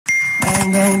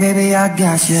Bang, bang, baby, I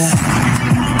got you.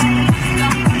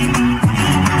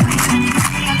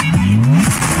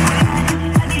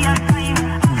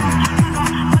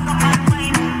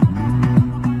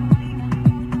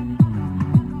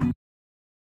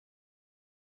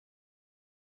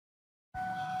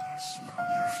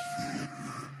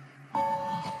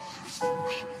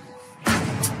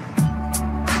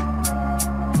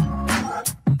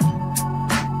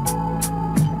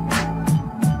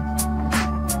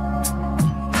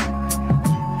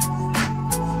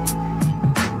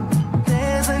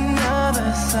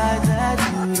 Side that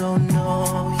you don't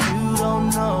know.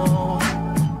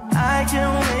 I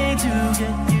can't wait to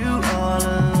get you all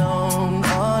alone.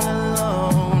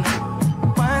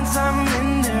 Once I'm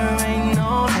in there, ain't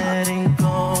no letting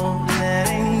go.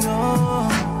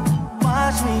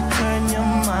 Watch me turn your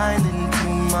mind into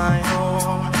my home.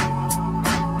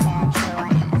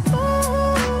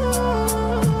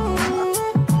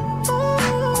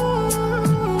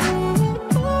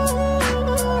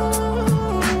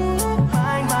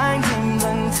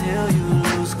 Till you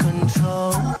lose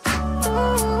control.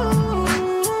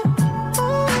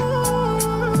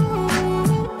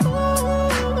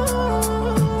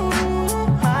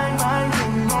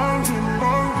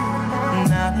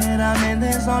 Now that I'm in,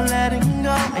 there's no letting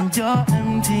go, and your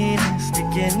emptiness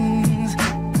begins.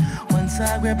 Once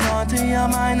I grip onto your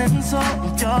mind and soul,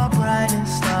 your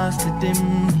brightness starts to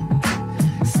dim.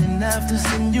 Sin after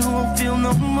sin, you won't feel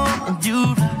no more, and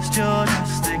you've lost your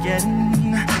trust again.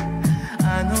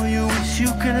 I know you wish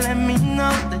you could let me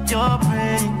know that you're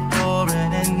praying for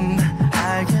an end.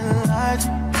 I can lie to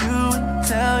you and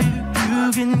tell you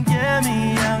you can get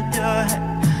me out your head,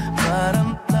 but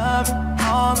I'm loving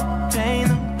all the pain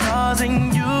I'm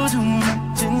causing you too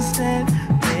much instead.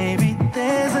 Maybe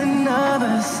there's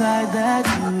another side that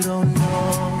you don't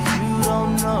know.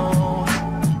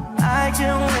 I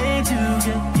can't wait to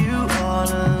get you all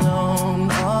alone.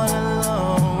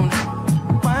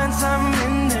 Once I'm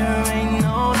in there, ain't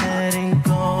no letting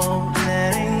go.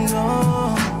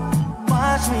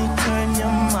 Watch me turn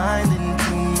your mind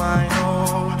into my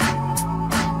home.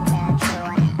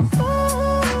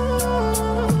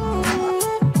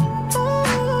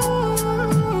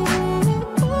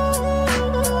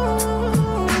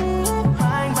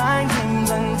 Mind games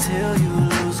until you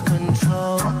lose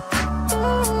control.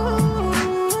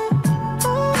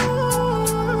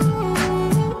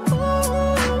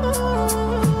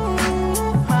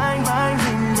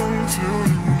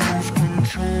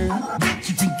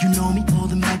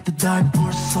 Dark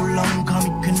force so long, call me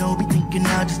Kenobi, thinking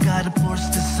I just gotta force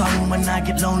this song. When I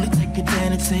get lonely, take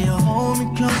advantage, say you hold me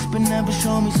close, but never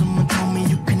show me. Someone told me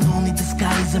you can only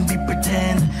disguise and be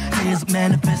pretend. Tears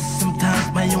manifest sometimes,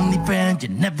 my only friend. You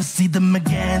never see them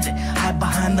again, they hide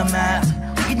behind the mask.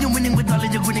 Thinking you're winning with all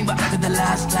of your winning, but after the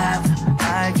last laugh.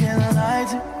 I can't lie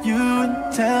to you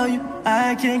and tell you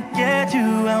I can't get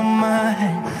you out my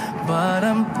head, but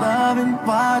I'm loving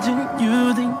watching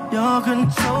you think you're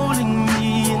controlling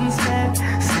me instead.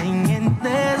 Singing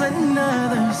there's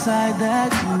another side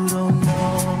that you don't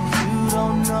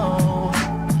know.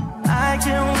 I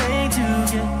can't wait to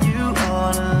get you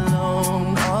all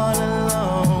alone.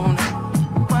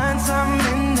 Once I'm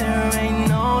in there, ain't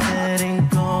no letting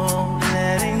go.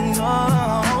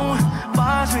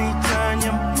 Watch me turn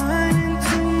your mind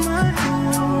into my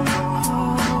home.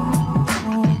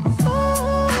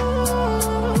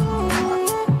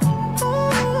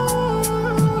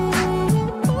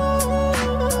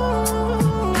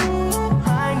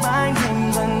 Mind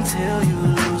games until you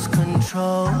lose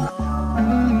control.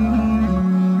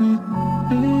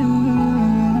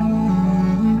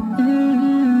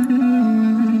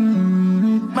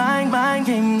 Mind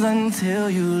games until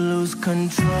you lose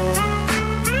control.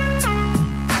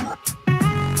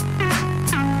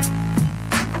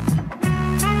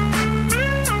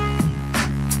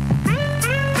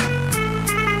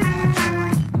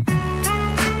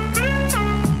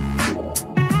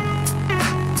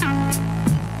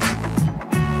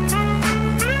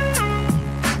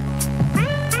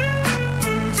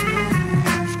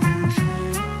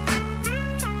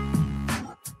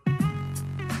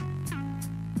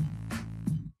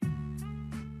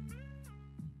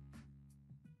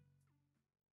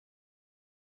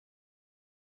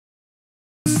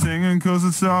 Singing 'cause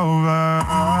it's over.